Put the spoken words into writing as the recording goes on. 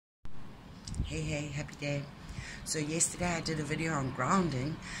Hey, happy day. So yesterday I did a video on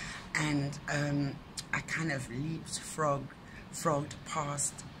grounding, and I kind of frogged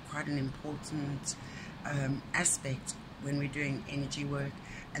past quite an important aspect when we're doing energy work,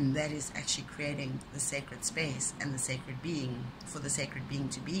 and that is actually creating the sacred space and the sacred being, for the sacred being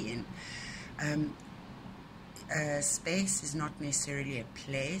to be in. Space is not necessarily a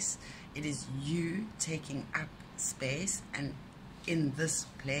place. It is you taking up space and in this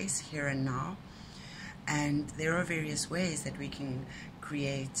place, here and now. And there are various ways that we can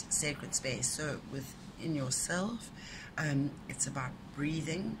create sacred space. So within yourself, it's about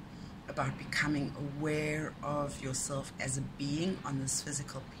breathing, about becoming aware of yourself as a being on this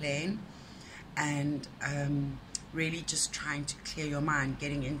physical plane, and really just trying to clear your mind,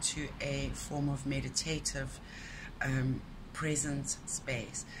 getting into a form of meditative present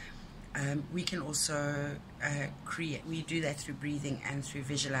space. We can also we do that through breathing and through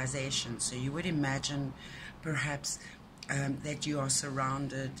visualization. So you would imagine perhaps that you are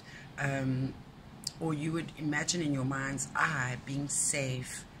surrounded, or you would imagine in your mind's eye being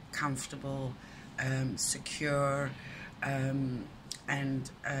safe, comfortable, secure,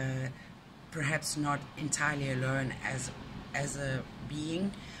 and perhaps not entirely alone as a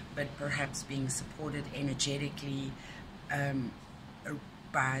being, but perhaps being supported energetically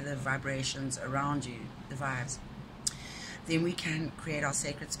by the vibrations around you, the vibes. Then we can create our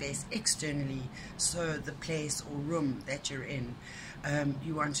sacred space externally. So the place or room that you're in,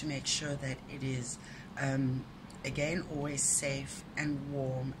 you want to make sure that it is again always safe and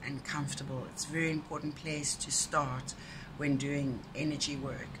warm and comfortable. It's a very important place to start when doing energy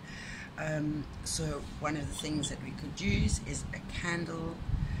work. So one of the things that we could use is a candle.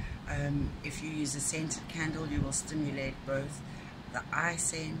 If you use a scented candle, you will stimulate both the eye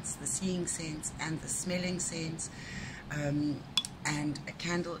sense, the seeing sense, and the smelling sense. And a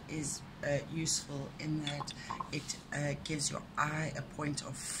candle is useful in that it gives your eye a point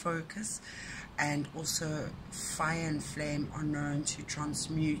of focus, and also fire and flame are known to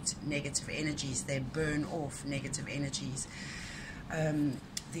transmute negative energies. They burn off negative energies.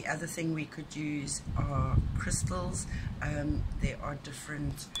 The other thing we could use are crystals. There are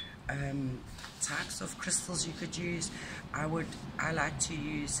different types of crystals you could use. I like to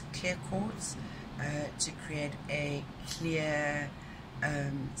use clear quartz to create a clear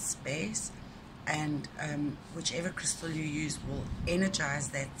space, and whichever crystal you use will energize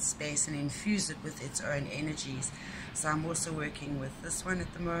that space and infuse it with its own energies. So I'm also working with this one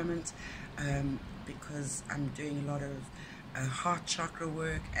at the moment because I'm doing a lot of heart chakra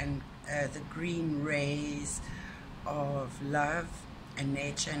work, and the green rays of love and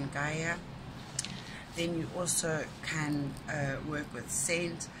nature and Gaia. Then you also can work with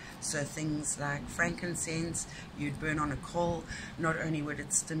scent, so things like frankincense you'd burn on a coal. Not only would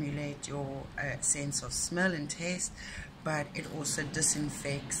it stimulate your sense of smell and taste, but it also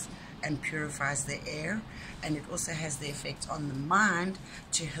disinfects and purifies the air, and it also has the effect on the mind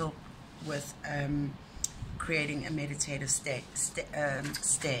to help with creating a meditative state.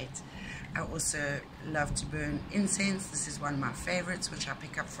 I also love to burn incense. This is one of my favorites, which I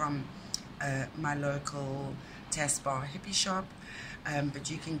pick up from my local Tasbar hippie shop, but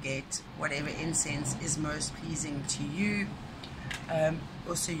you can get whatever incense is most pleasing to you.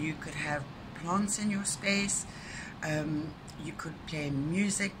 Also, you could have plants in your space. You could play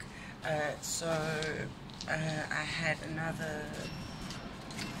music. I had another.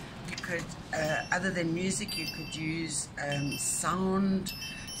 You could, other than music, you could use sound.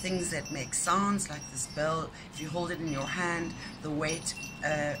 Things that make sounds, like this bell. If you hold it in your hand, the weight,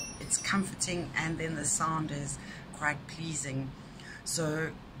 it's comforting, and then the sound is quite pleasing. So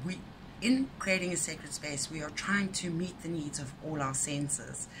in creating a sacred space, we are trying to meet the needs of all our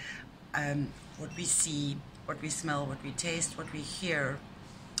senses. What we see, what we smell, what we taste, what we hear,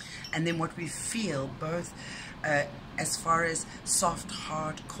 and then what we feel, both as far as soft,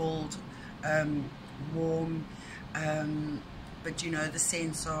 hard, cold, warm, but you know, the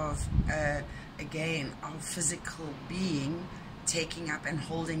sense of, again, our physical being taking up and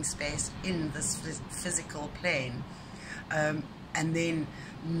holding space in this physical plane. And then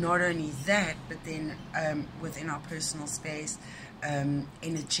not only that, but then within our personal space,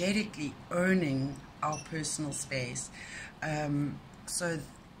 energetically owning our personal space. So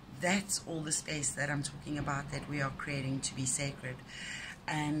that's all the space that I'm talking about, that we are creating to be sacred.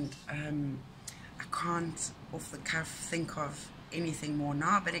 And I can't off the cuff think of anything more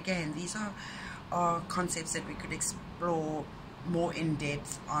now, but again, these are concepts that we could explore more in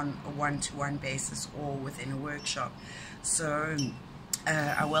depth on a one-to-one basis or within a workshop. So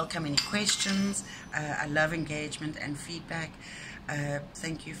I welcome any questions. I love engagement and feedback.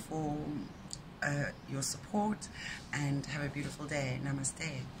 Thank you for your support, and have a beautiful day. Namaste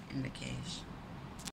in Lakesh.